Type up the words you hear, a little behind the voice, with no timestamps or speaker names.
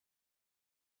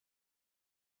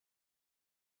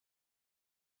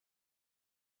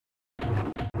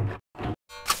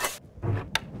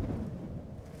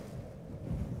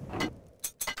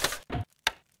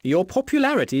Your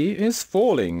popularity is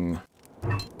falling.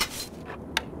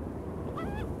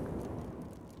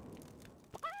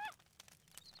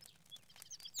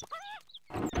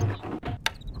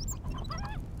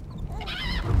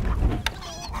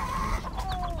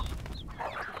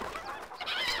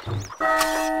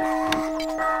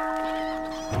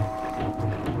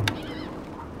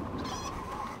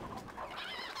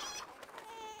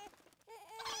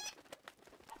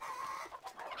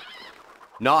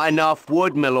 Not enough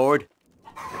wood, my lord.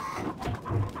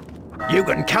 You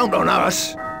can count on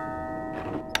us.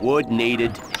 Wood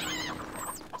needed.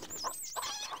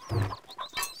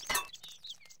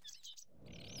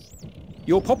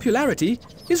 Your popularity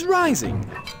is rising.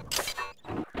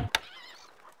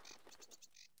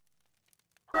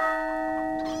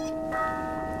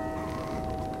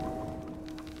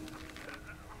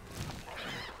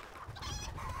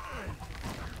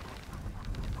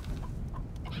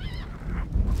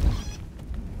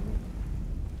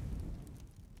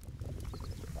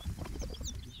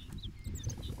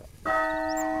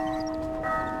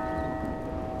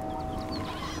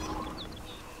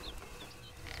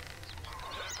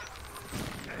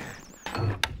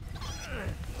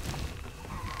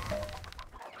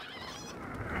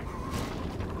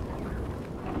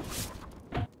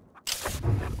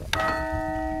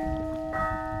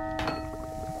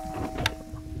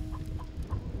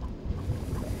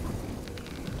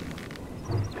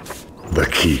 The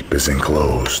keep is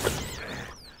enclosed.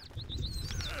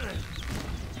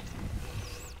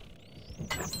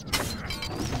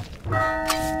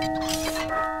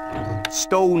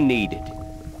 Stone needed.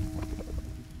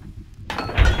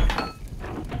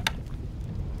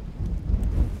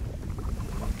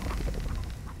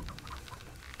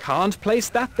 Can't place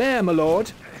that there, my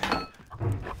lord.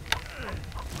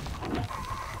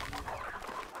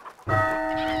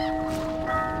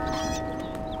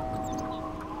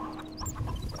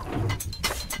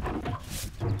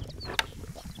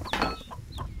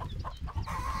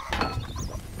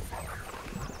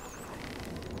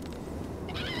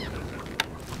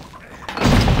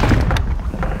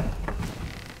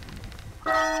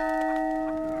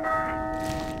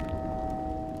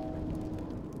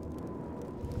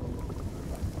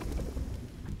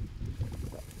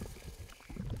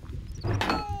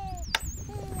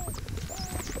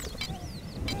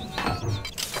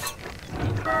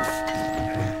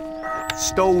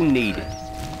 Stone needed.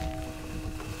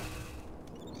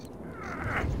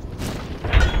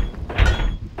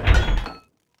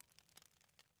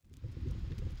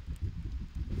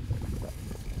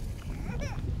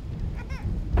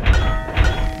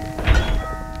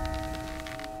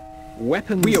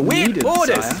 Weapons We await needed,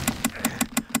 orders. sire.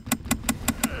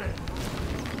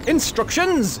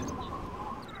 Instructions.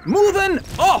 Moving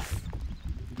off.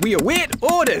 We await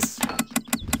orders.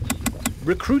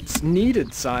 Recruits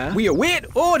needed, sire. We await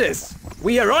orders.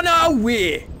 We are on our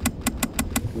way.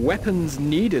 Weapons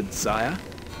needed, sire.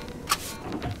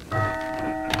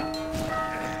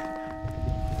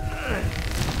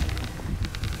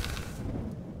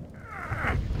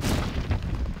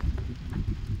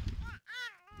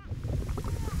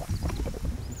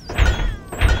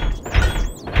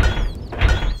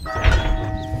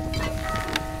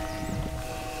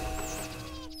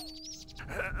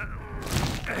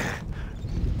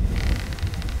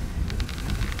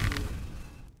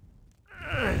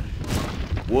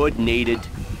 Wood needed.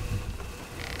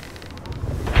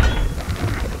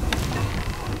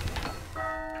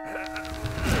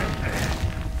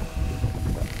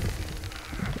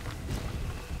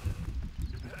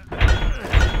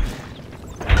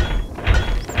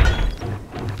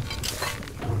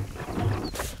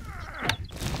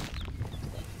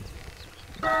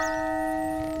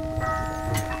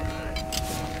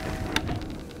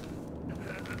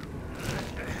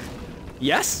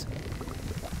 Yes?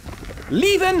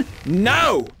 Leaving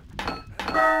now!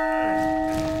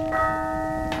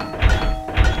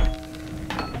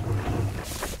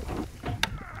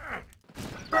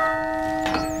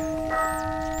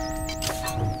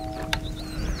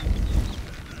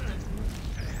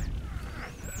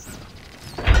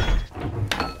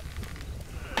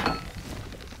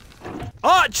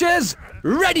 Archers,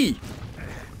 ready!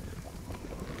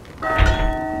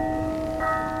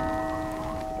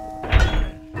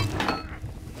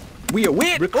 We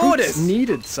await Recruits orders!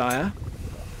 needed, sire.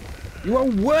 You are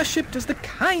worshipped as the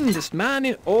kindest man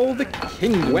in all the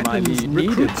kingdom, Weapons my liege.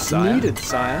 recruits needed,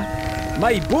 sire.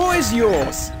 My bow is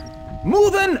yours.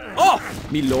 Moving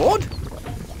off, me lord.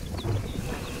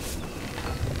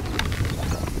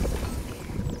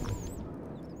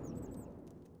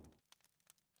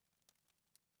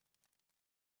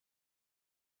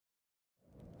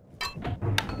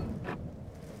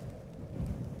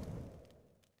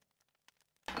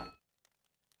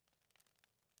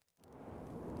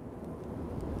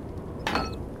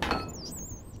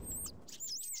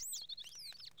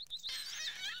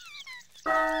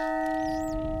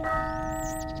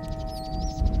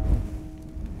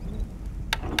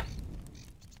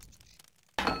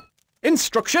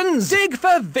 Instructions! Dig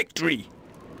for victory!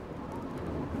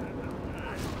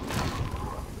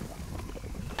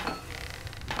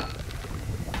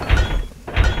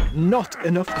 Not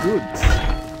enough goods.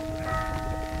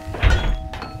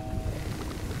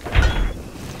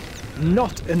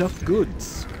 Not enough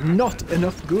goods. Not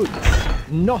enough goods.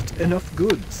 Not enough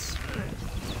goods.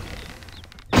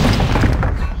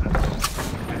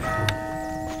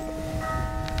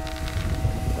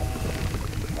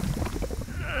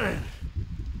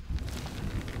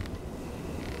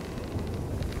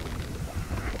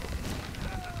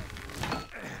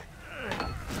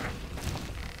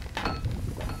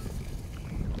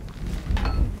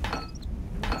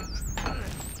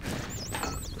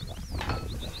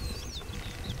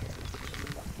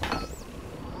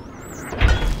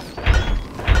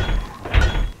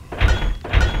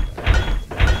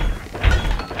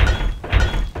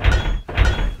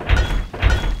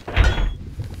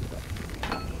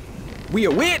 We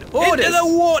await orders! Into the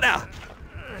water!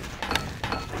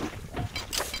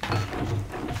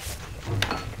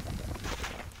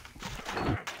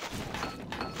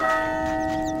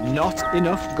 Not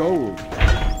enough gold.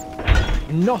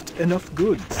 Not enough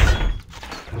goods.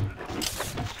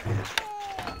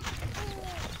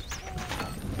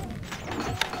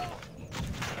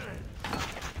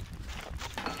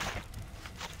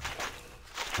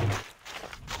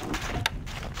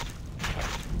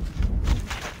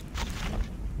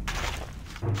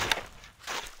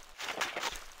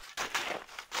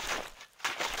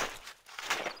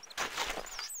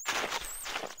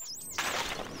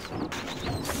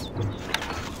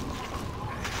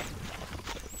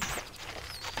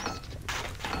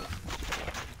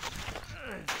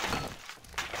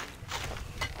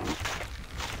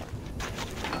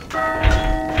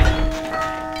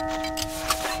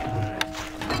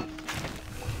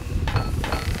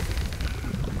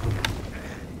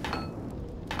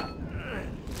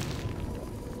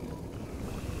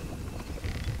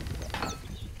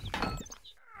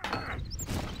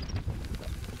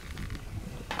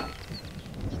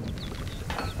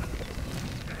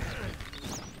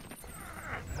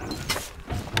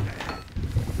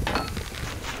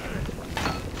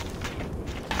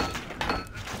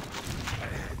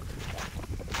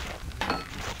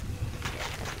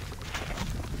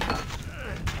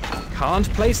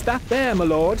 Can't place that there, my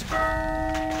lord.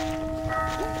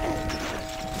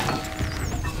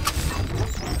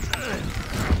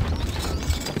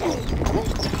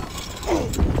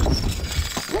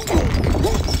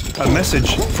 A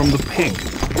message from the pig.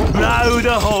 Blow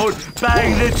the horn,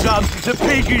 bang the drum, the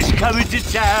pig is coming to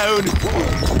town.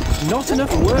 Not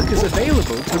enough workers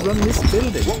available to run this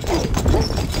building.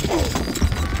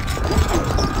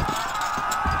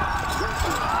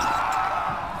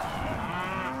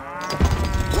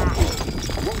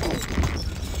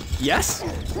 Yes?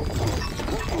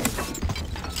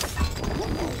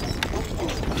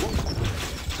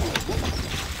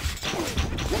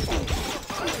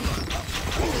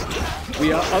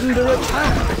 We are under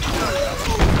attack.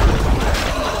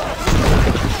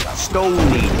 Stone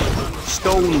needed.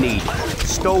 Stone needed.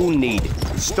 Stone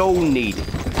needed. Stone needed.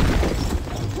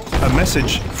 A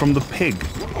message from the pig.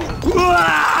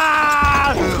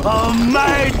 Oh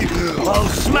man! I'll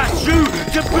smash you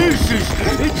to pieces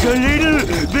into little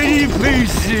bitty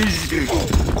pieces!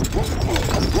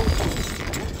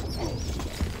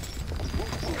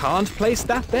 Can't place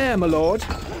that there, my lord.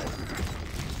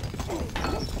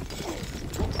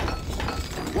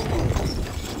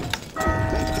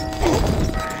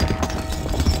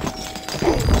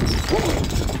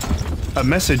 A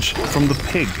message from the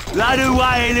pig. Run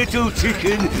away, little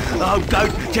chicken! I'm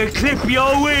going to clip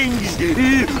your wings!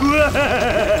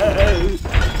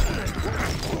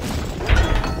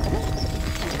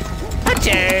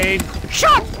 Attain!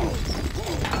 Shot!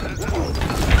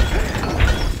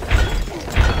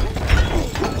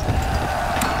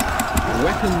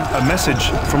 A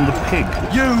message from the pig.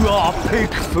 You are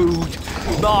pig food!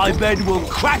 My men will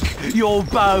crack your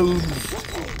bones!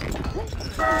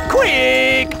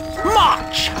 Quick!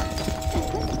 March!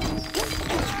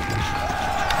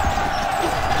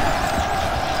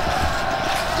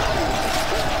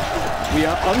 We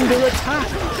are under attack.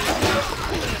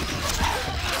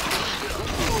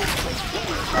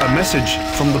 A message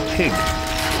from the pig.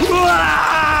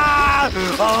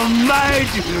 Oh,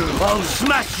 mate! I'll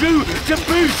smash you to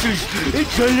pieces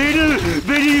into little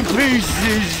bitty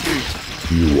pieces!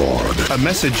 You are the... A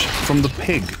message from the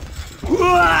pig.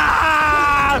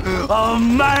 Oh,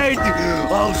 mate!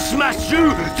 I'll smash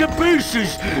you to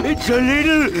pieces into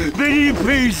little bitty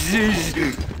pieces!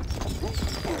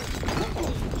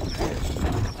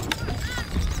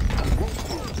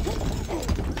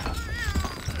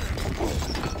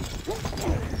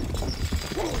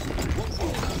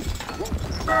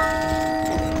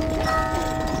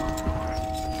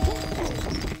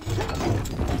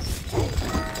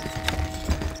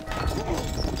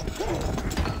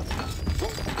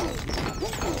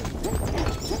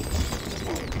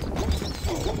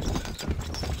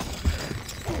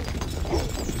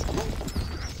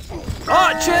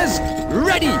 Archers,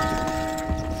 ready!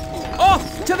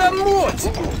 Off to the moat!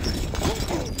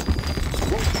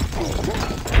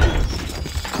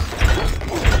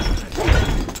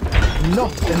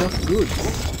 Not enough goods.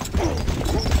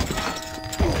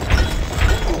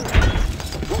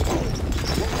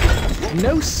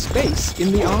 No space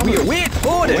in the army. We await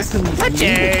orders! Weapons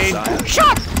needed, sire.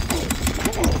 Shot!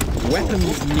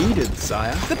 Weapons needed,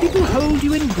 sire. The people hold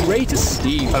you in great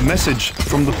esteem. A message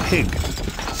from the pig.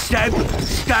 Stab,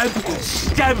 stab,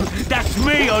 stab. That's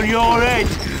me on your head.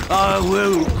 I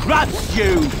will crush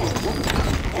you.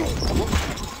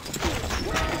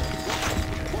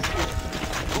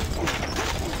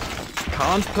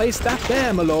 Can't place that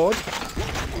there, my lord.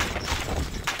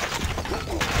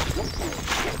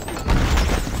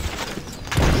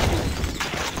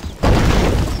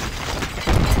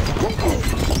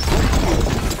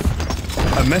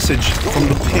 A message from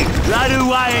the pig. Run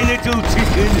away, little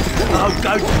chicken. I'm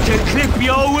going to clip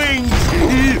your wings.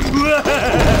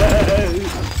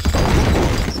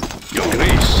 Your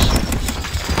Grace.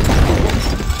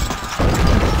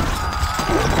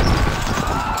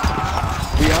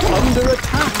 We are under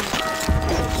attack.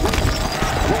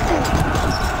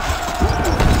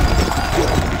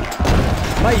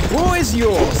 My bow is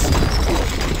yours!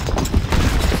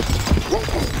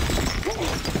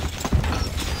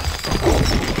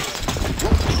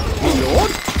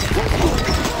 Lord?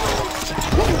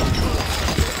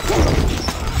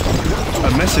 A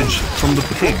message from the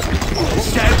pig.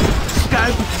 Stab,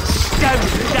 stab, stab.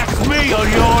 That's me on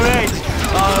your head.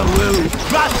 I will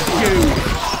crush you.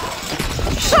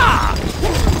 Sir!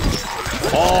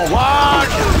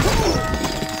 Forward!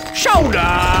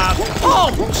 Shoulder!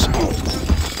 Halt!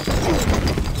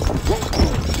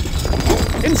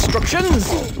 Instructions!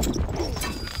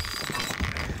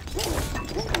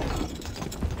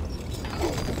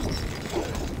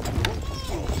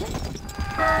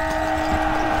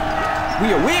 We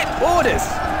await orders!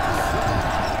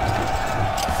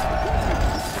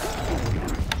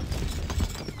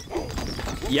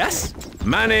 Yes?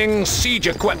 Manning siege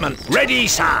equipment. Ready,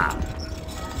 sir.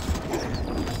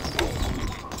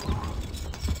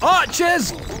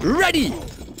 Archers, ready!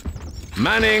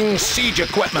 Manning siege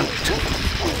equipment.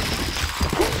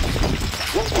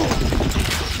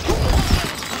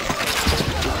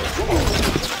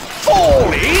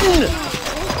 Fall in!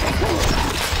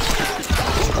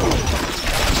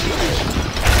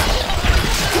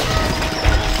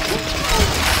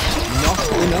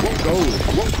 Enough gold.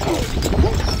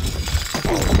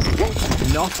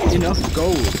 Not enough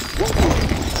gold.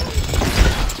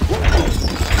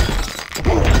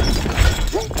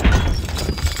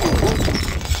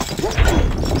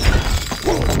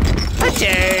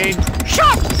 Attain!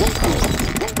 Shot!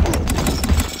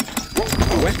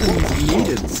 Weapons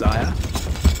needed, sire.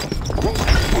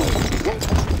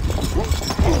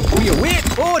 We await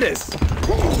orders!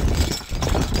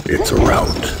 It's a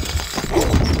rout.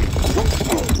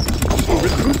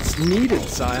 Recruits needed,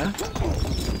 sire.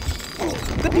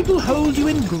 The people hold you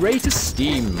in great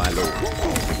esteem, my lord.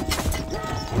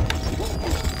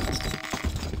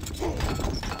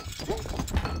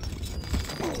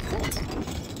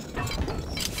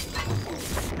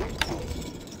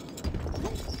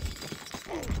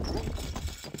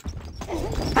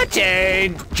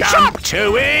 Attain! Jump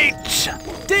to it!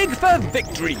 Dig for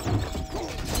victory!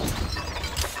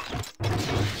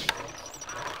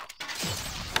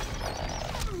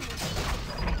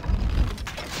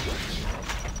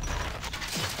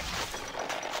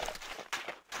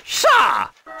 Sir!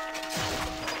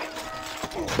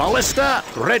 Ballista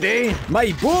ready.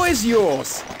 My bow is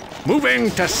yours! Moving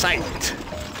to site.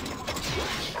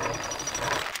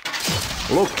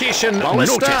 Location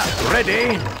ballista Noted.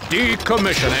 ready.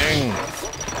 Decommissioning.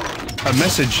 A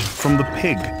message from the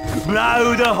pig.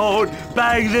 Blow the horn,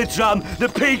 bang the drum, the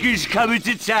pig is coming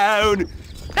to town.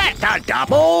 That's a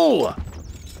double.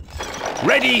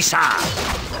 Ready, sir.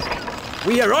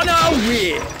 We are on our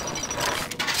way!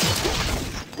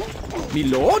 Me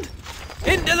lord?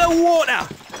 Into the water!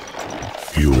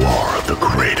 You are the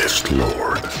greatest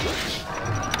lord.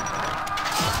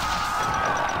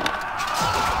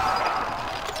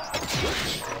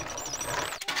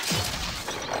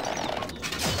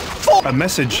 A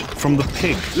message from the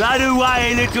pig. Run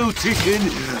away, little chicken.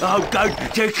 I'm going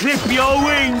to clip your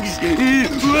wings.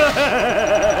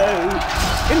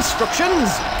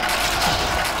 Instructions!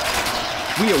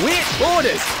 We await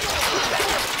orders!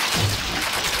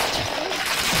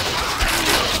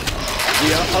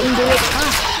 We are under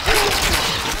attack.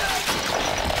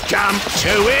 Jump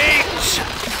to it.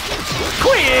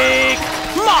 Quick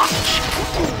march.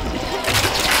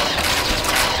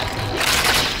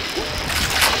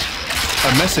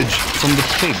 A message from the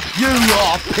pig. You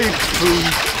are pig food.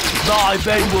 My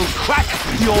men will crack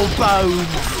your bones.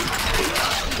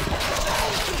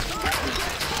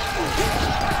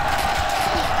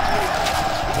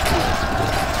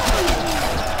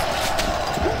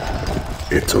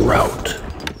 It's a rout.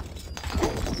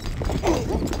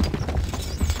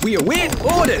 We await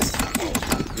orders.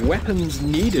 Weapons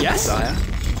needed, yes, sire.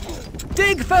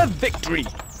 Dig for victory.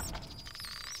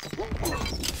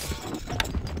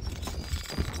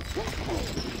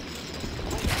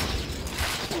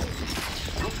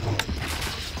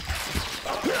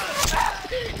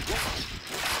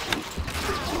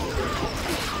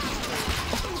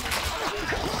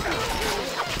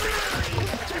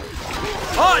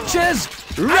 Archers,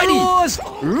 ready! Arrows,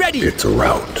 ready! It's a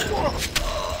rout.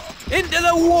 Into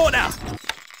the water!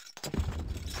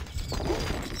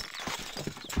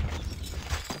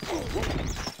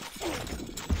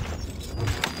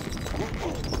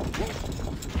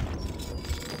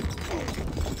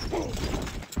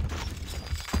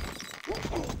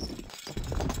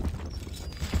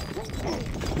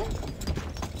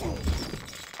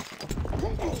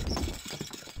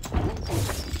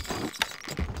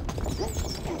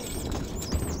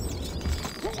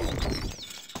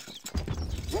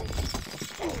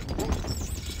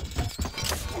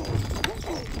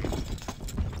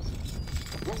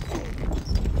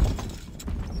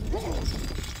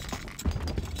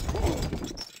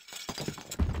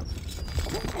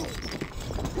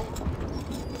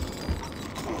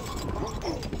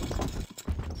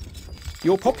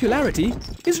 Your popularity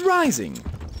is rising.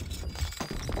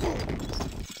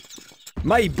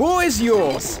 My bow is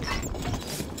yours.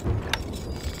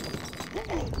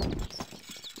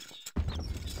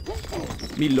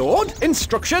 Me lord,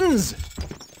 instructions.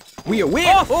 We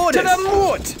await orders. To the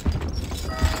moat.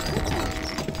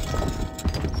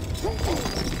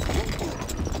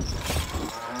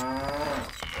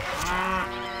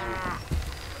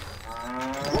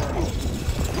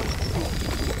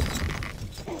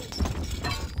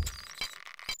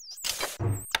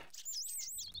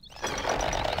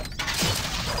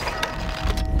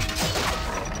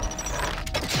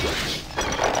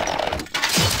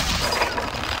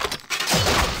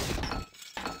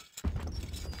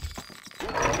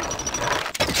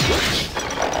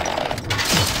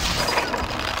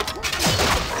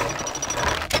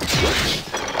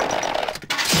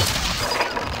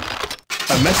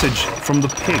 A message from the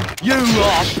pig. You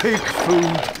are pig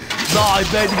food. My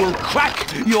men will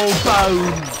crack your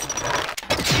bones.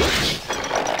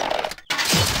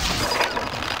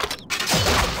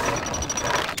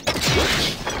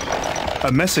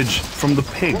 A message from the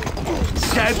pig.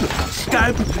 Stab,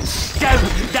 stab, stab.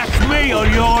 That's me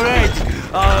on your head.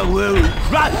 I will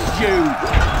crush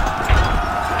you.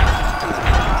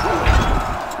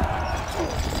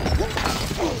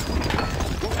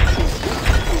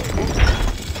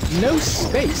 No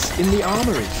space in the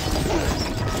armory.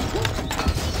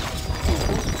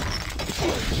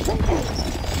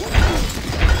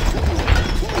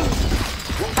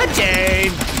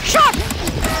 Again! Shot!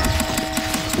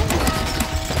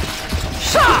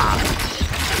 Shot!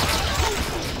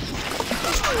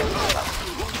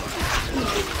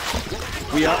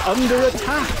 We are under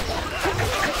attack.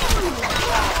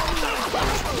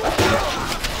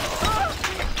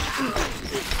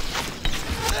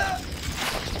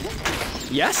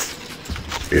 Yes?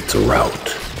 It's a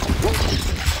rout.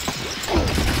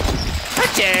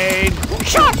 Again!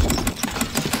 Shot!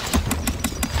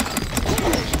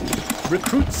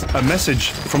 Recruits. A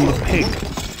message from the pig.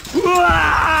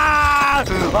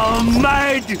 I'm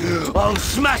mad! I'll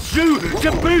smash you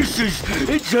to pieces!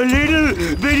 It's a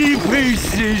little bitty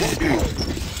pieces!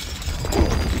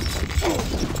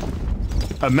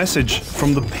 A message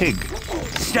from the pig.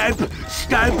 Stab,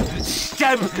 stab,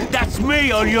 stab! That's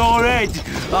me on your head!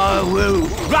 I will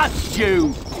crush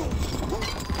you!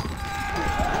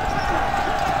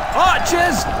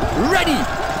 Archers, ready!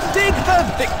 Dig for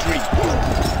victory!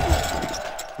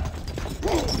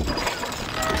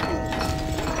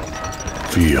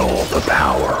 Feel the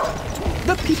power.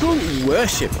 The people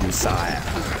worship you, sire.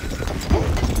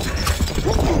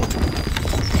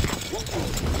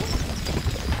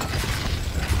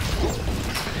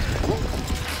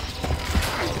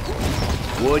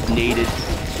 Wood needed.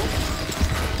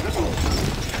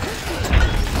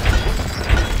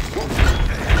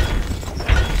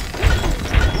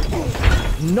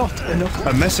 Not enough.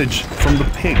 A message from the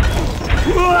pig.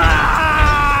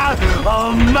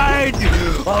 I'm mad!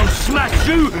 I'll smash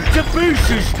you to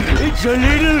pieces! It's a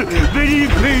little bitty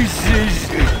pieces!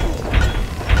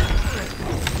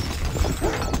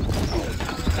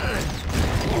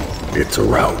 It's a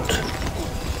rout.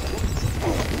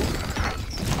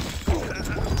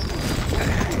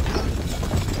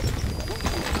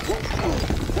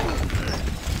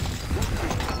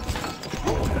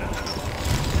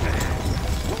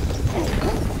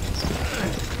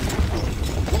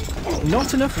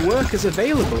 Not enough workers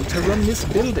available to run this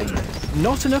building.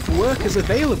 Not enough workers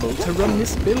available to run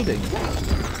this building.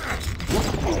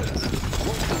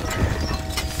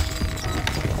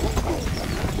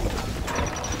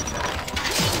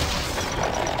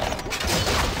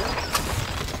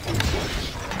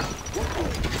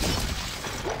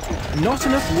 Not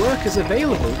enough workers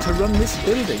available to run this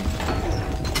building.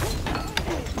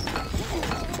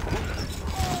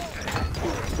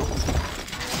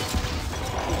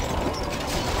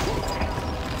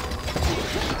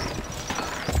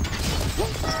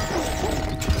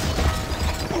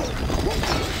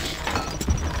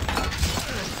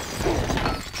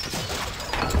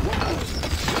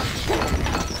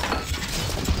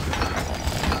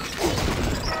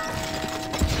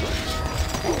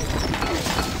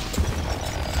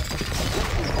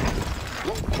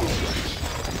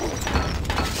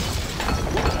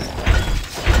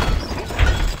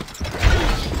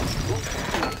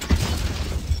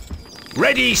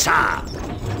 Ready, sir!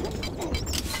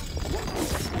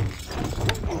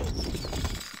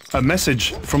 A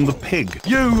message from the pig.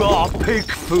 You are pig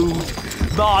food.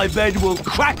 My men will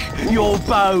crack your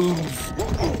bones.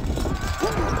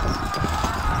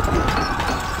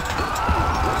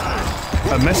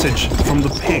 A message from the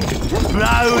pig.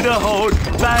 Blow the horn,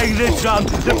 bang the drum,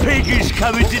 the pig is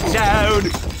coming to town.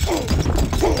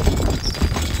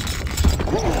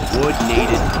 Wood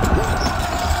needed.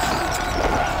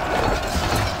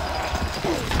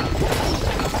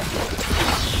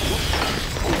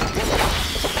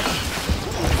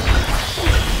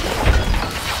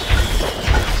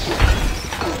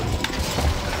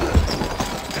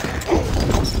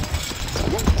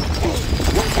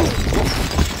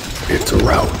 It's a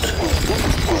rout.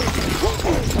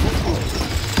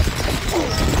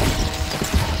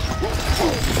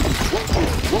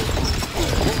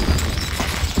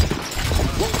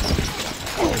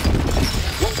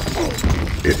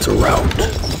 It's a rout.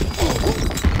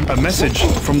 A message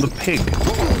from the pig.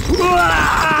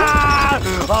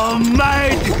 Oh,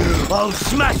 mate! I'll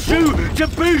smash you to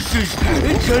pieces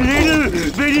into little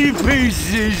bitty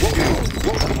pieces.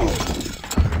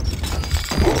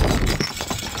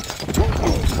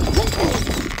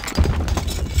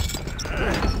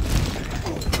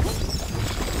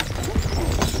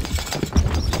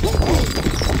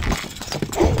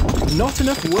 Not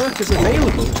enough workers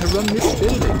available to run this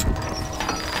building.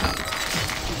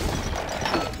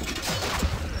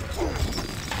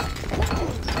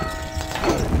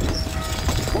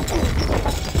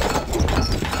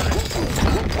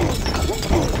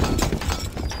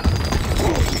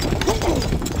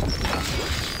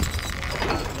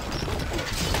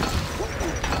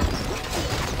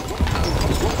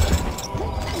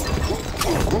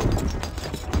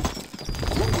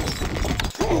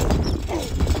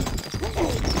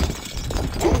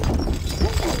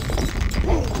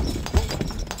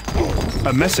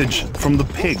 A message from the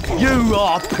pig. You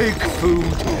are pig food.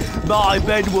 My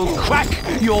men will crack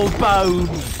your bones.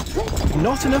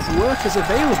 Not enough workers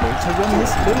available to run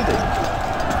this building.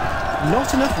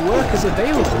 Not enough workers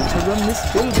available to run this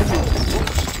building.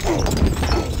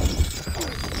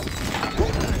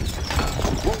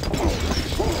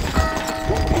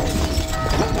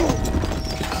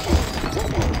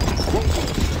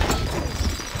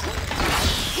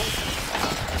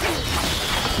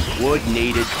 Wood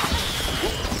needed.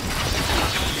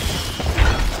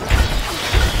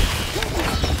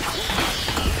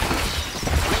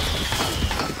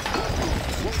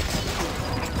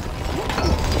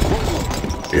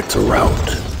 It's a rout.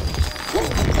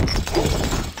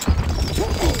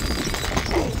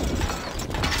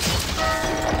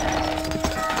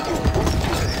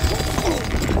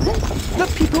 The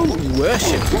people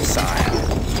worship you, sire.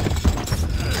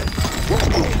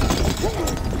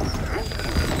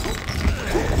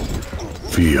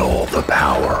 Feel the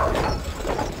power.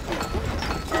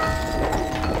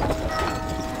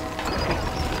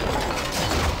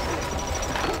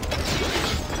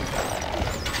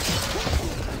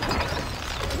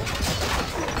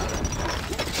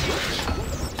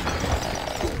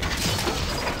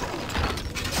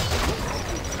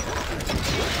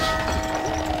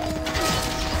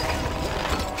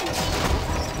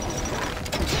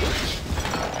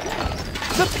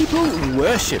 The people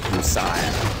worship you,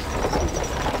 sire.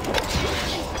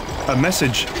 A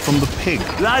message from the pig.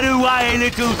 Run away,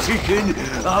 little chicken.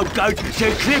 I'm going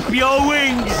to clip your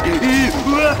wings.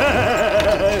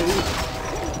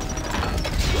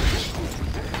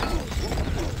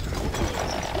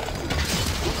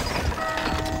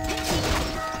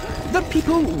 The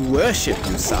people worship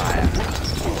you, sire.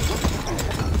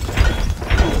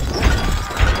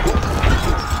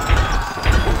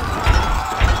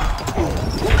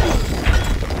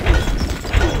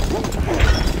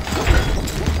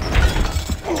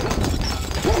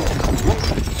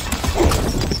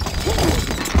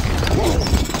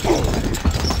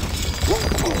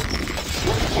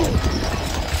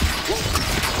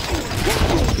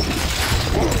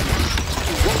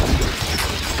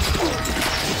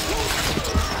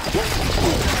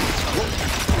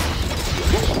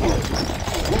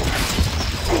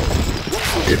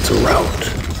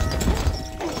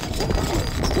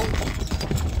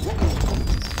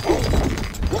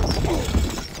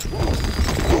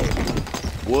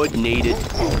 Wood needed.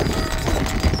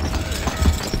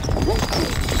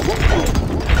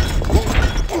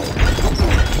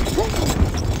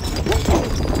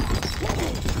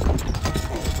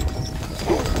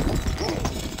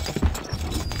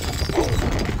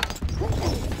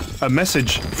 A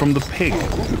message from the pig.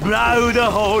 Blow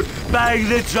the horn, bang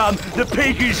the drum, the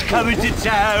pig is coming to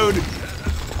town.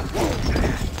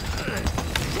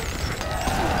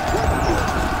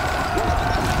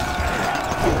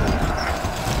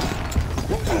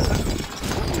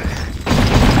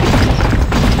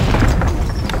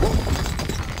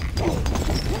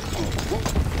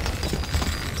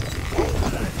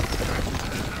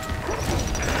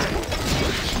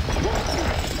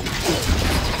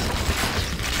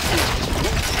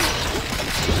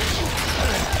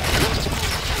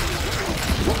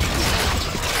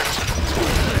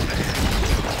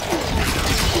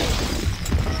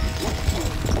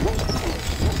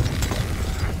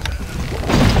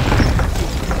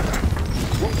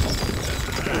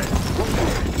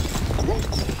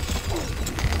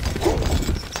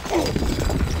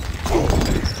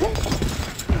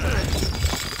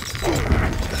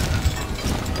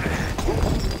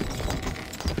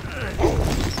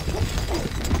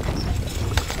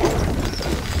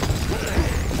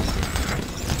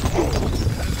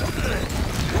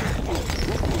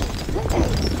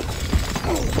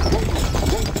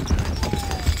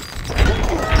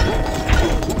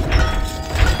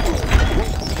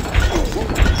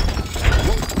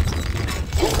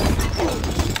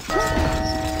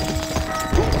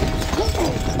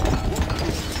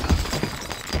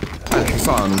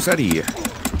 الحصان سريع.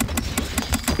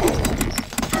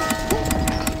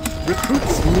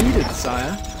 Recruits needed,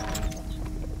 sire.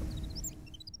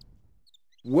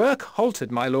 Work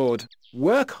halted, my lord.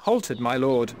 Work halted, my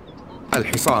lord.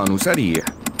 الحصان سريع.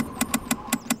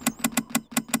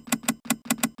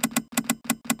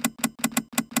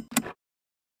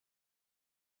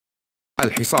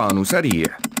 الحصان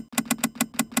سريع.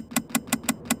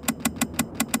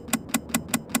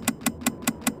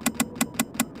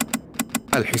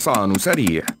 الحصان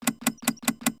سريع.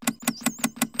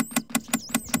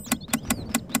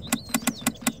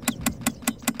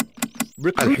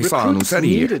 الحصان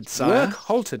سريع. Needed, sire. Work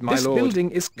halted, my lord.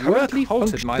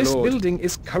 This building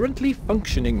is currently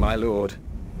functioning, my lord.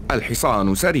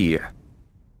 الحصان سريع.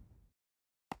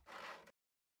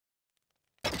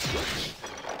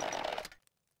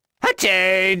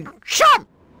 Attention!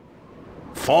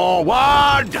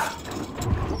 Forward!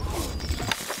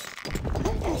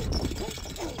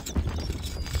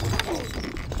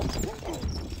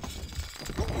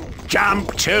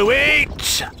 Jump to it!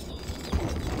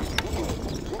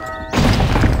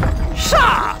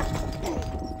 Sir!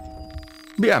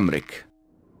 بأمرك.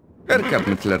 اركب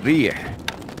مثل الريح.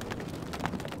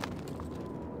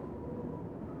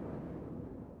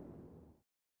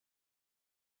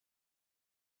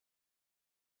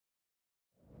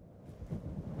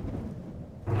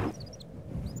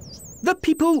 The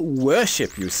people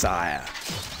worship you, sire.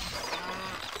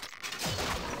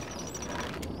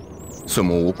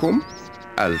 سموكم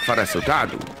الفرس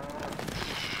تعدو.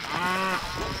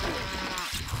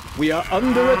 We are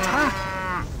under attack.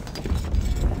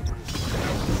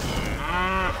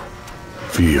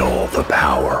 Feel the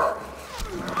power.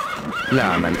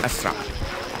 لا من أسرع.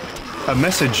 A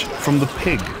message from the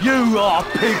pig. You are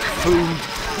pig food!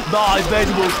 My men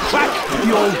will crack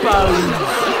your bones!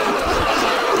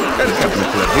 اركب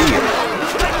مثل الريح.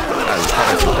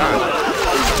 الفرس تعدو.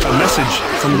 A message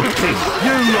from the pig.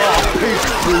 You are pig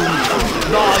food!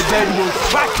 My men will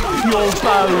crack your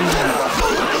bones!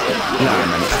 لا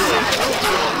من أسرع.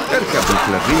 اركب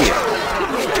مثل الريح.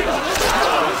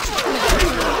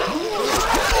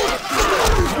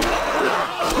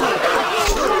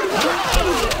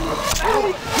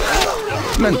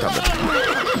 ننتظر.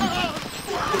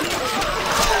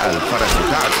 الفرس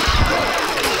تعدو.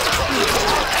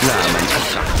 لا من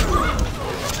أسرع.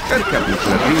 اركب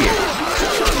مثل الريح.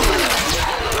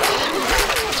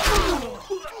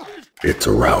 It's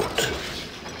a rout.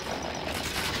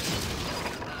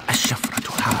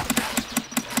 الشفرة حادة.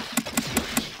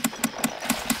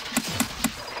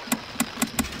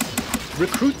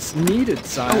 Recruits needed,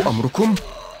 sire. أو أمركم.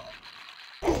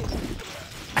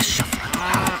 الشفرة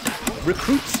حادة.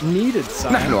 Recruits needed,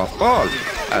 sire. نحن أبطال.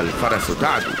 الفرس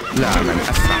تعدو. لا من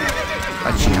أسرع.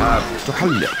 الشهاب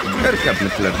تحلق. اركب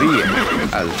مثل الريح.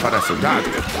 الفرس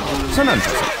تعدو.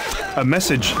 سننتصر. A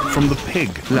message from the pig.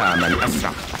 لا من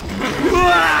أسرع.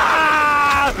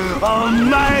 Oh,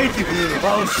 mate!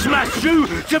 I'll smash you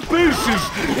to pieces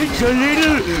into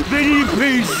little bitty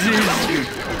pieces!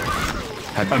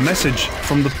 A message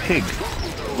from the pig.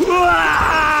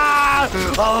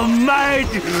 I'm mad!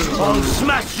 I'll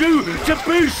smash you to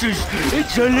pieces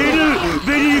into little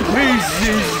bitty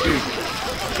pieces!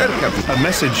 A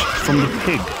message from the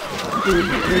pig.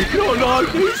 Not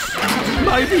like this!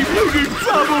 Maybe pig in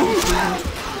trouble!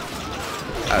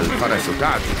 الفرس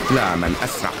تعدو لا من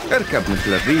أسرع اركب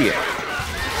مثل الريح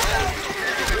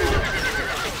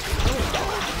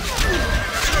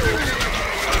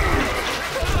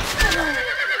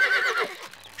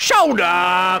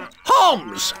Shoulder!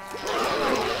 Homs!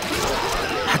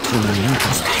 حتف المليات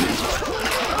مستحيل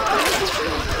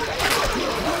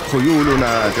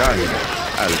خيولنا جاهزة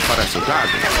الفرس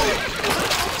تعدو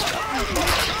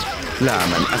لا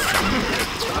من أسرع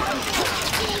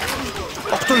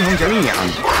اقتلهم جميعا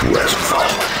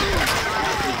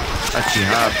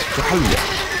الشهاب تحلق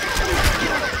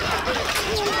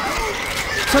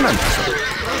سننتصر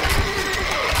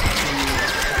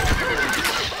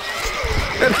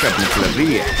اركب مثل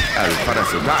الريح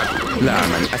الفرس تعدو لا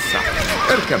من أسرع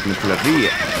اركب مثل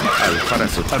الريح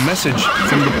الفرس A message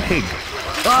from the pig.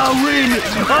 I win!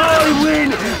 I win!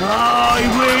 I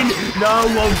win! No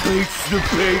one beats the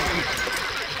pig!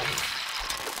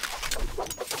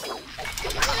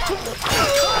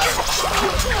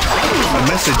 A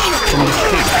message from the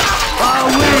pig. I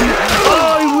win!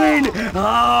 I win!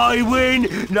 I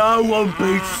win! No one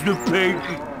beats the pig!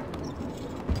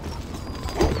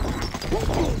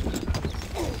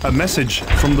 A message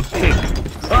from the pig.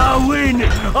 I win!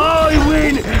 I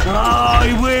win!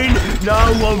 I win! No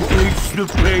one beats the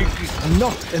pig!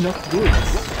 Not enough goods.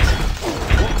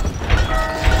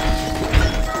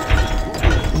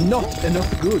 Not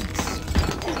enough goods.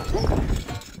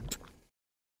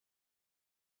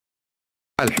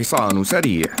 الحصان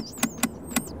سريع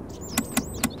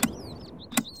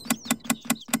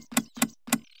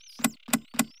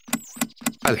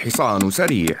الحصان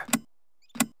سريع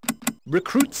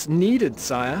Recruits needed,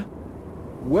 sire.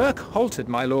 Work halted,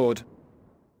 my lord.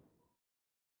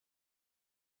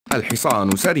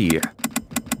 الحصان سريع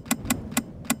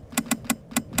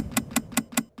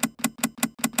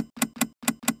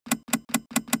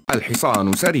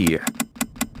الحصان سريع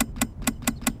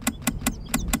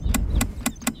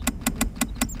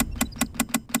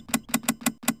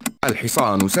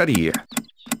الحصان سريع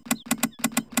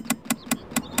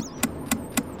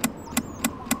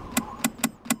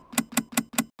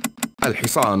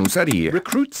الحصان سريع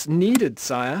Recruits needed,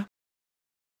 sire.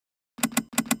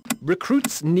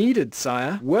 Recruits needed,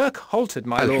 sire. Work halted,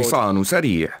 my lord. الحصان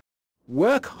سريع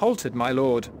Work halted, my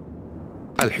lord.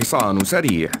 الحصان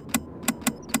سريع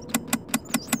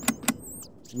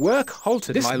Work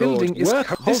halted, This my building lord. is Work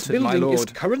cu- this halted, my building is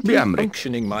lord. currently بأمرك.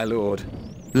 Functioning, my lord.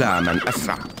 لا من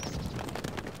أسرع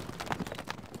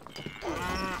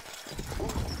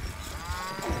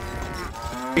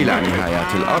إلى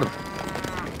نهايات الأرض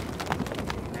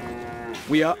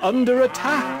We are under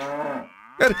attack.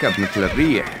 اركب مثل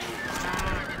الريح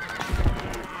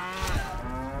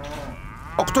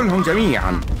اقتلهم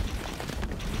جميعا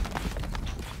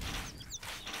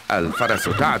الفرس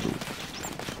تعدو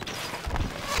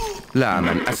لا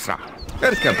من أسرع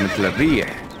اركب مثل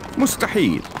الريح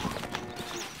مستحيل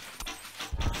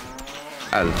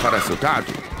الفرس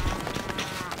تعدو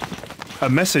A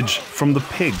message from the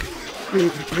pig.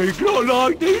 Pig not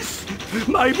like this!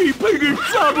 Maybe pig in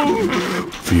trouble!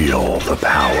 Feel the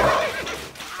power.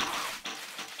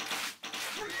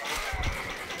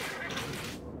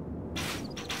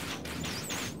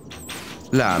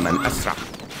 لا من أسرع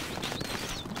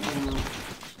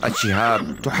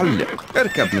الشهاب تحلق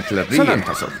اركب مثل الريح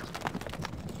سننتصر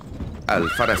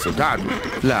الفرس تعدو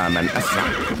لا من أسرع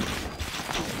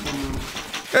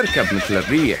اركب مثل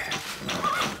الريح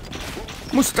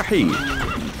مستحيل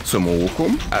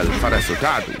سموكم الفرس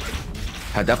تعدو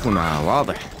هدفنا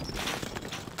واضح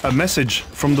A message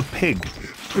from the pig.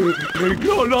 Pig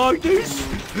not like this!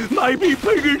 Maybe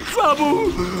pig in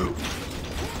trouble!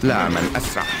 لا من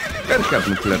أسرع اركب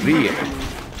مثل الريح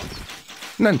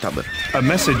ننتظر A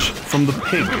message from the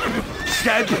pig.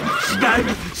 Stab! Stab!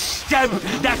 Stab!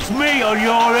 That's me on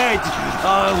your head!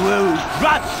 I will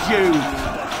crush you!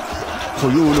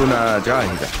 خيولنا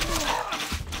جاهزة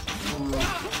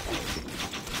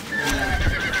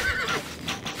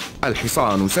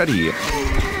الحصان سريع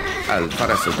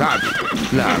الفرس تعدو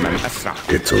لا من أسرع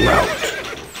It's a rout.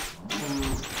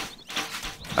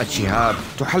 الشهاب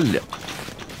تحلق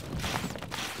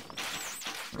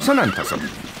سننتصر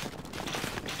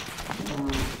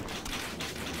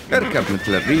اركب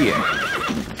مثل الريح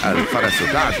الفرس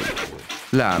تعدو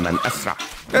لا من أسرع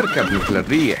اركب مثل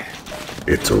الريح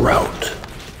It's a rout.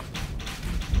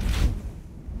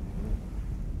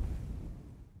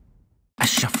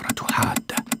 الشفرة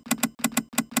حادة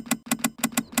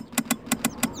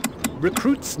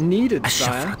Recruits needed, sire.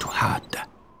 الشفرة حادة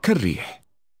كالريح.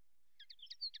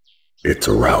 It's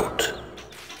a rout.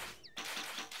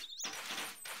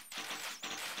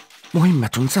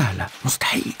 مهمة سهلة،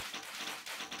 مستحيل.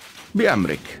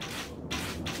 بأمرك.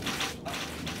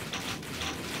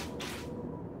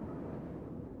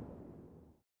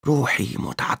 روحي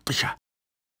متعطشة.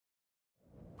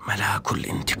 ملاك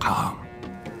الانتقام.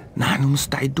 نحن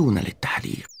مستعدون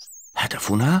للتحليق.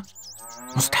 هدفنا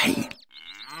مستحيل.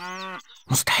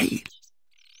 مستحيل.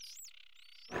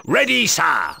 Ready,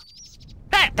 sir.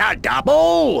 At the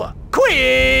double.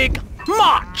 Quick.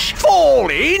 March. Fall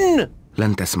in.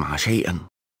 لن تسمع شيئا.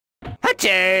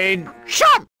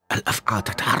 Attention. الأفعى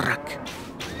تتحرك.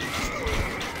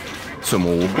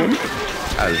 سموكم.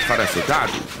 الفرس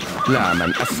تعدو. لا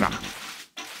من أسرع.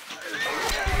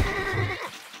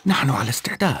 نحن على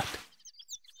استعداد.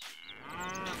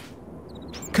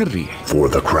 كالريح. For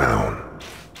the crown.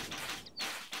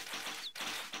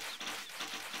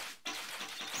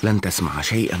 لن تسمع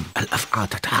شيئا. الأفعى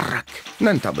تتحرك.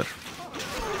 ننتظر.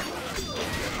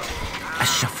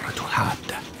 الشفرة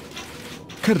حادة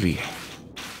كالريح.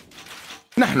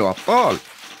 نحن أبطال.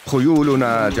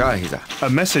 خيولنا جاهزة. A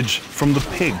message from the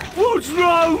pig. What's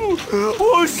wrong?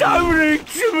 What's happening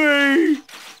to me?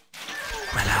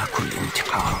 ملاك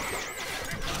الانتقام.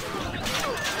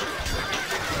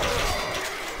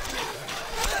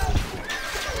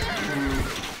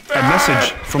 A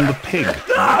message from the pig.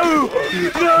 No!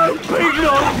 No! Pig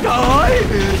not die!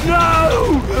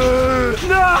 No!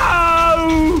 No!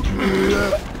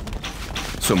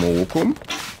 سموكم.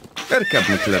 اركب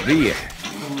مثل الريح.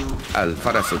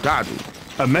 الفرس تعدو.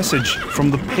 A message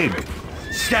from the pig.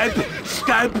 Stab!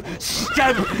 Stab!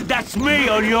 Stab! That's me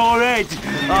on your head!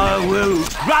 I will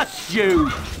crush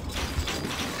you!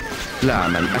 لا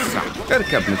من أسرع.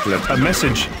 اركب مثل A الريح.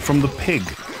 message from the pig.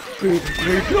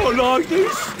 Pig not like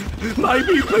this!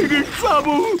 Maybe pig in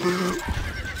trouble!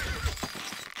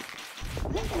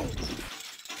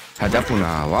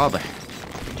 هدفنا واضح.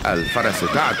 الفرس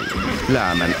تعدو.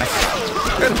 لا من أسرع.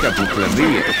 اركب مثل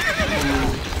الريح.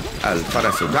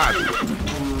 الفرس تعدو.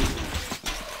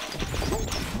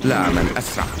 لا من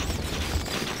أسرع.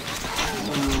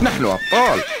 نحن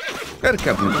أبطال.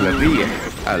 اركب مثل الريح.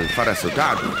 الفرس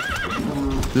تعدو.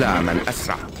 لا من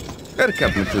أسرع.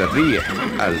 اركب مثل الريح.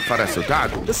 الفرس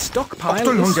تعدو. The stockpile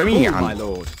اقتلهم is full, جميعا. my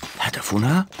lord.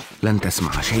 هدفنا لن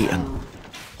تسمع شيئا.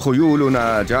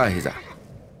 خيولنا جاهزة.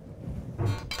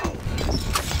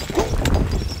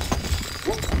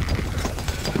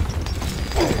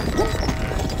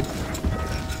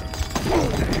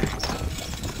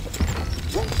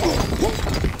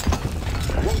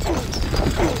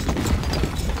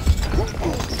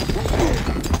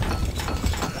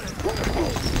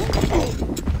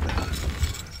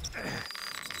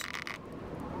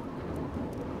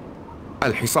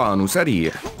 الحصان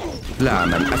سريع. لا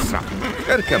من أسرع.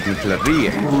 اركب مثل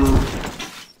الريح.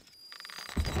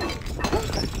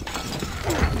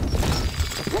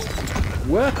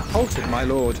 Work halted, my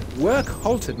lord. Work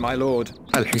halted, my lord.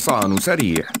 الحصان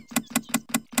سريع.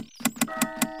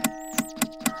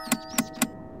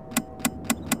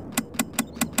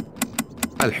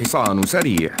 الحصان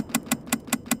سريع.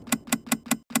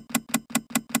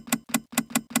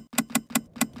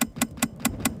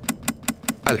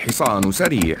 الحصان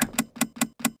سريع.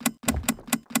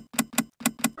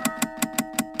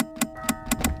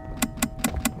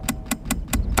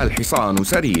 الحصان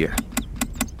سريع.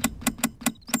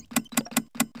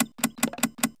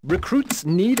 Recruits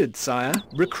needed, sire.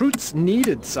 Recruits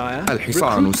needed, sire.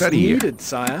 الحصان Recruits سريع. needed,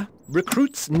 sire.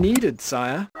 Recruits needed,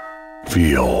 sire.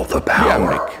 Feel the power.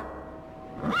 بأمرك.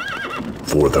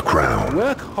 For the crown.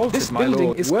 Work halted, This my building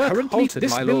lord. is Work currently- halted,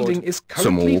 this my building lord. is currently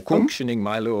سموكم. functioning,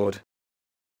 my lord.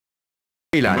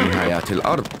 إلى نهايات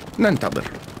الأرض. ننتظر.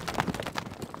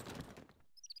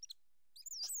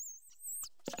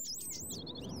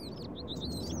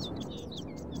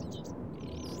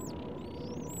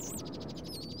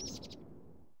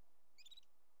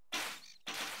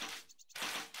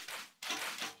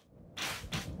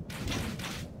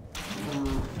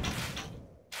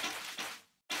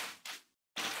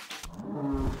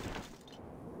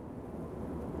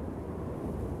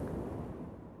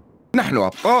 نحن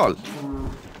أبطال.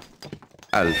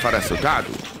 الفرس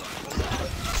تعدو.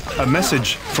 A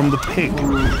message from the pig.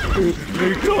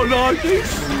 Pig not like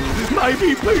this!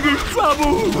 Maybe pig in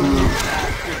trouble!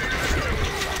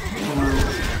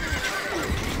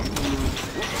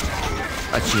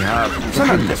 الشهاب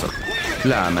سننتصر.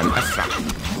 لا من أسرع.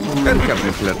 اركب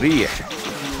مثل الريح.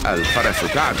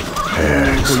 الفرس تعدو.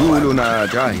 خيولنا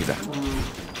جاهزة.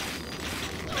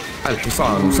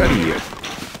 الحصان سريع.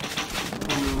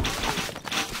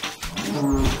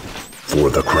 for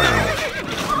the crown.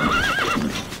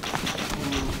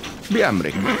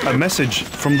 بأمرك. A message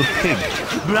from the pig.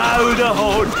 Blow the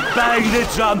horn, bang the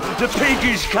drum, the pig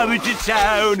is coming to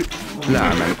town.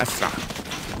 لا من أسرع.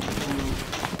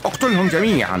 اقتلهم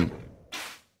جميعا.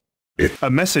 A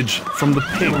message from the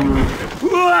pig.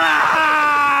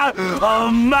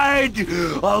 I'm mad!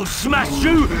 I'll smash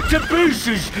you to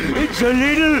pieces into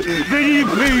little bitty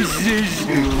pieces!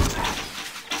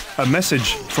 A message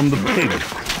from the pig.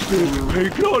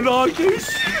 Pig not like this!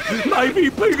 Maybe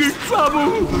pig is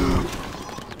trouble!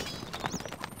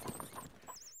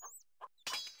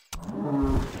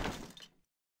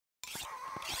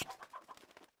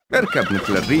 اركب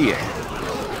مثل الريح.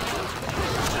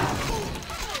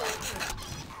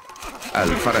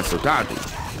 الفرس تعدو.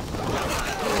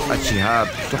 الشهاب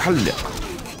تحلق.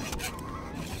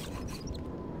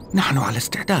 نحن على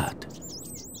استعداد.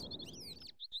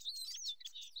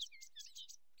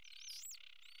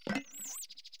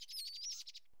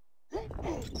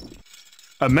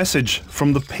 A message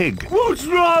from the pig. What's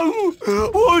wrong?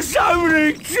 What's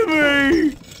happening to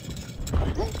me?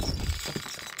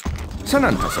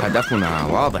 سننتصر. هدفنا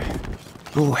واضح.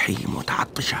 روحي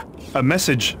متعطشة. A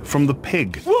message from the pig.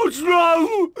 What's wrong?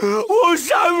 What's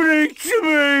happening to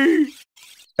me?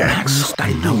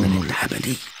 مستعدون للذهاب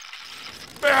لي.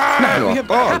 We نحن have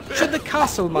أبطال. captured the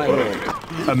castle, my lord.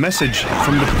 A message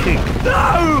from the pig.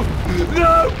 No!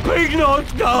 No! Pig not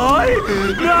die!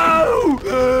 No!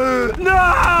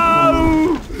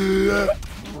 No!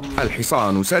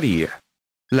 الحصان سريع.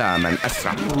 لا من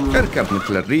أسرع. اركب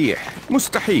مثل الريح.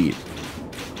 مستحيل.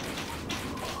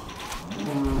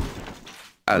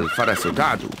 الفرس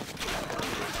تعدو.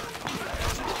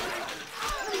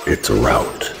 It's a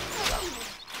rout.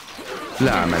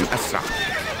 لا من أسرع.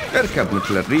 اركب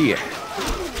مثل الريح.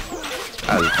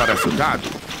 الفرس تعدو.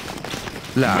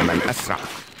 لا من أسرع.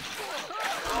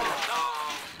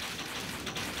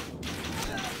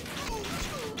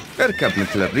 اركب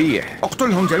مثل الريح.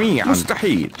 اقتلهم جميعا.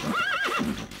 مستحيل.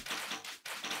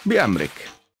 بأمرك.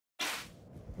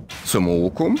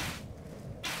 سموكم.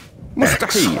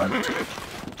 مستحيل.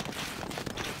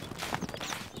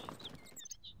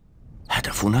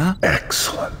 هدفنا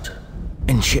Excellent.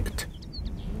 إن شئت.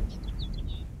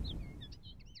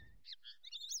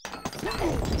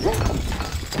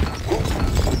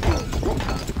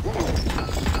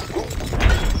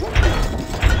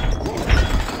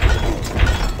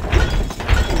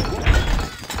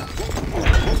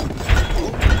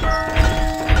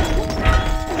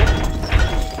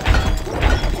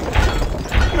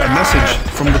 A message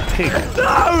from the pig.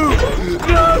 No!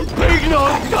 No! Pig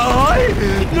not die!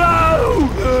 No!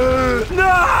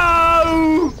 No!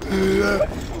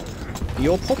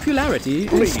 Your popularity is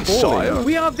Please, falling. sire.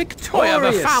 We are victorious, I have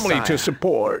a family sire. to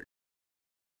support.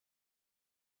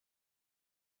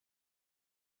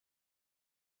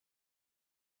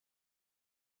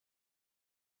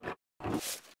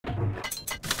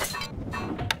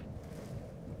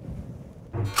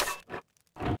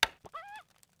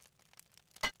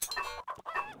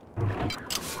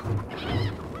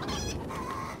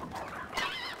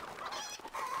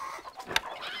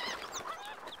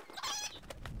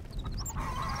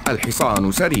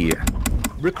 الحصان سريع.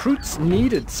 Recruits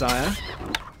needed, sire.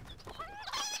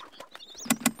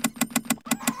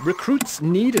 Recruits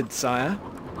needed, sire.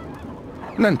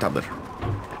 ننتظر.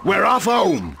 We're off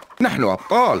home. نحن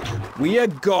أبطال. We are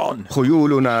gone.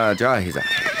 خيولنا جاهزة.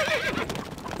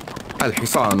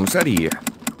 الحصان سريع.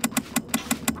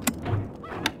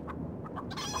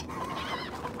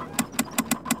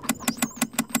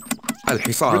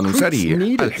 الحصان سريع.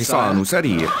 الحصان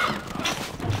سريع.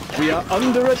 We are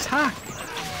under attack.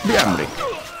 بأمرك.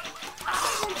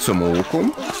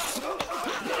 سموكم.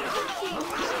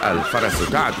 الفرس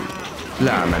تعدو.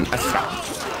 لا من أسرع.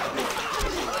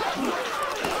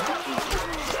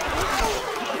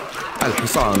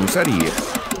 الحصان سريع.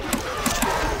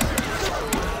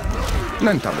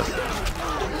 ننتظر.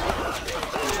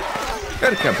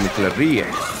 اركب مثل الريح.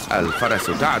 الفرس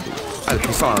تعدو.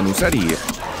 الحصان سريع.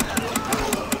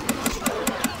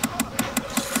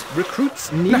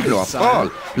 Recruits نحن needed, sire. أبطال.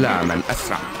 لا من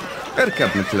أسرع. اركب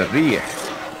مثل الريح.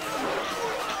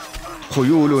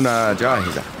 خيولنا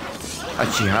جاهزة.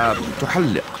 الشهاب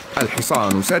تحلق.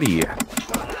 الحصان سريع.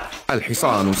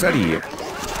 الحصان سريع.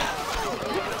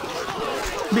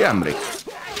 بأمرك.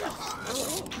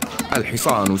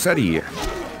 الحصان سريع.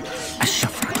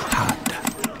 الشفرة حادة.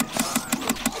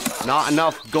 Not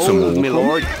enough gold, my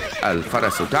سموكم. lord.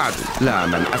 الفرس تعدو. لا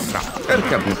من أسرع.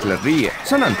 اركب مثل الريح.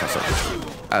 سننتصر.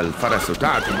 الفرس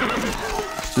تعدو.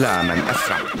 لا من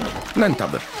أسرع.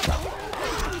 ننتظر.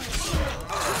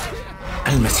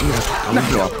 المسيرة طويلة.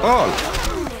 نحن أبطال.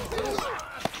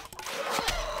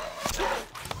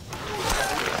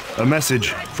 A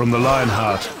message from the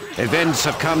Lionheart. Events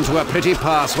have come to a pretty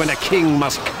pass when a king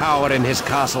must cower in his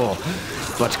castle.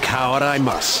 But cower I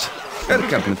must.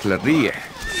 اركب مثل الريح.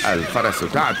 الفرس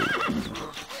تعدو.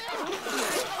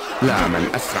 لا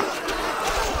من أسرع.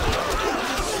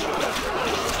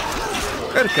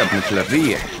 اركب مثل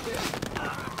الريح.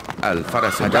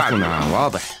 الفرس هدفنا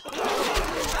واضح.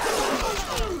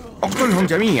 اقتلهم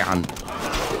جميعا.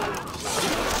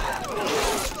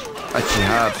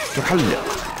 الشهاب تحلق.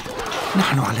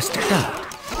 نحن على استعداد.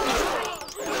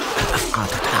 الأفقى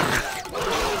تتحرك.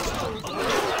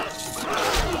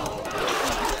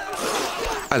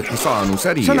 الحصان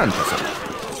سريع. سننتصر.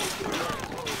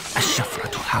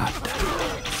 الشفرة حادة.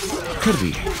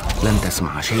 كالريح لن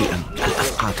تسمع شيئا.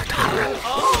 الأفقى تتحرك.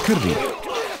 كالريح.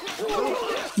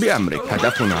 بأمرك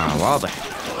هدفنا واضح.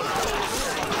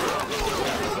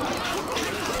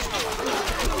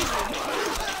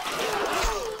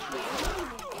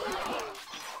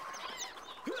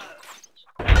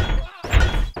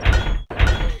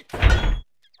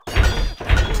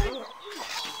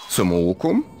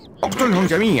 سموكم اقتلهم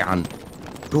جميعا.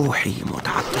 روحي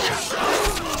متعطشة.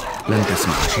 لن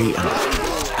تسمع شيئا.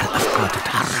 الأفقى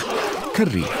تتحرك.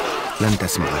 كالريح. لن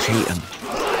تسمع شيئا.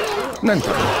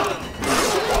 ننتظر.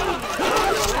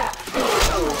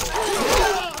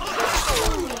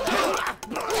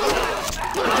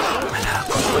 ملاك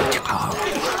الانتقام.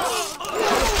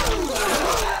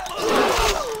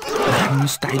 نحن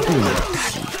مستعدون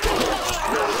للتحديد.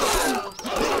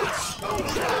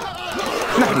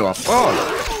 نحن أبطال.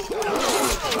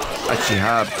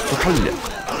 الشهاب تحلق.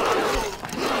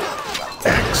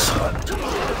 Excellent.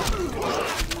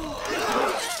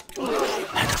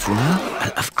 هدفنا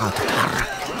الأفقى تتحرك.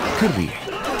 كالريح.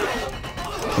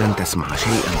 لن تسمع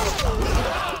شيئا.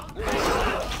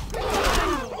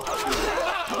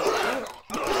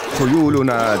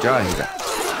 خيولنا جاهزة.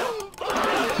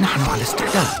 نحن على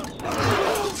استعداد.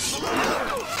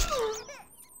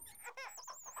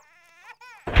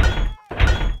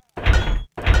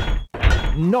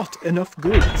 Not enough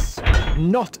goods.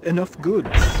 Not enough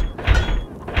goods.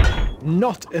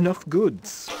 Not enough goods.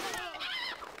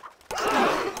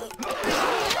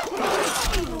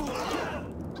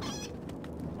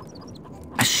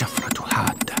 الشفرة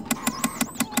حادة.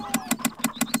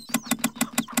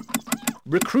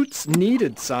 Recruits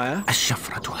needed, sire.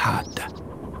 الشفرة حادة.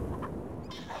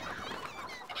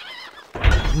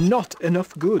 Not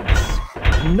enough goods.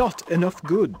 Not enough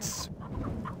goods.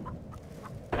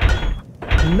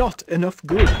 Not enough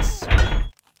goods.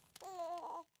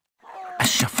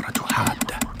 الشفرة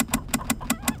حادة.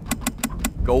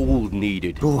 Gold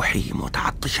needed. روحي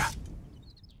متعطشة.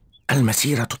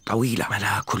 المسيرة الطويلة.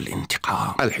 ملاك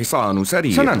الانتقام. الحصان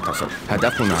سريع. سننتصر.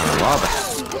 هدفنا واضح.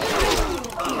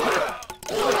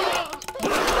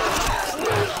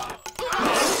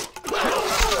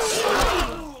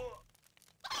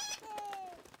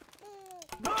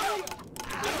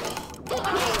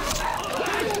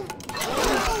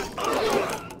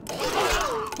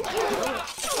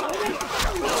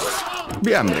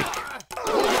 بأمرك.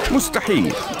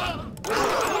 مستحيل.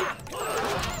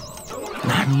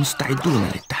 نحن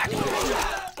مستعدون للتحرير.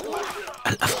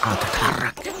 الأفقى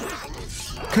تتحرك.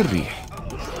 كالريح.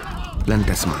 لن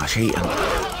تسمع شيئا.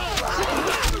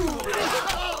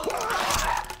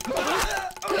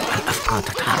 الأفقى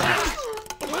تتحرك.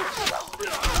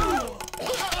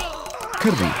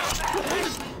 كالريح.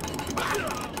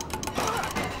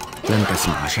 لن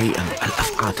تسمع شيئا.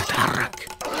 الأفقى تتحرك.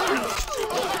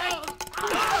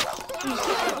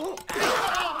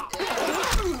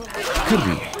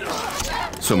 كالريح.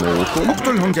 سموكم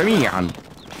اقتلهم جميعا.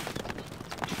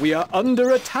 We are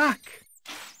under attack.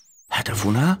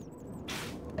 هدفنا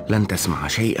لن تسمع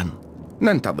شيئا.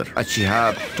 ننتظر.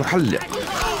 الشهاب تحلق.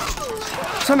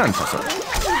 سننتصر.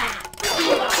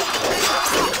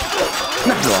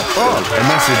 نحن أبطال. A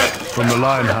message from the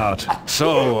Lionheart.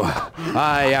 So,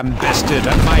 I am bested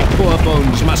and my poor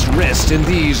bones must rest in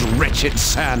these wretched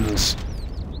sands.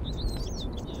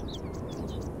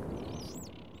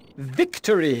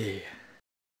 Victory!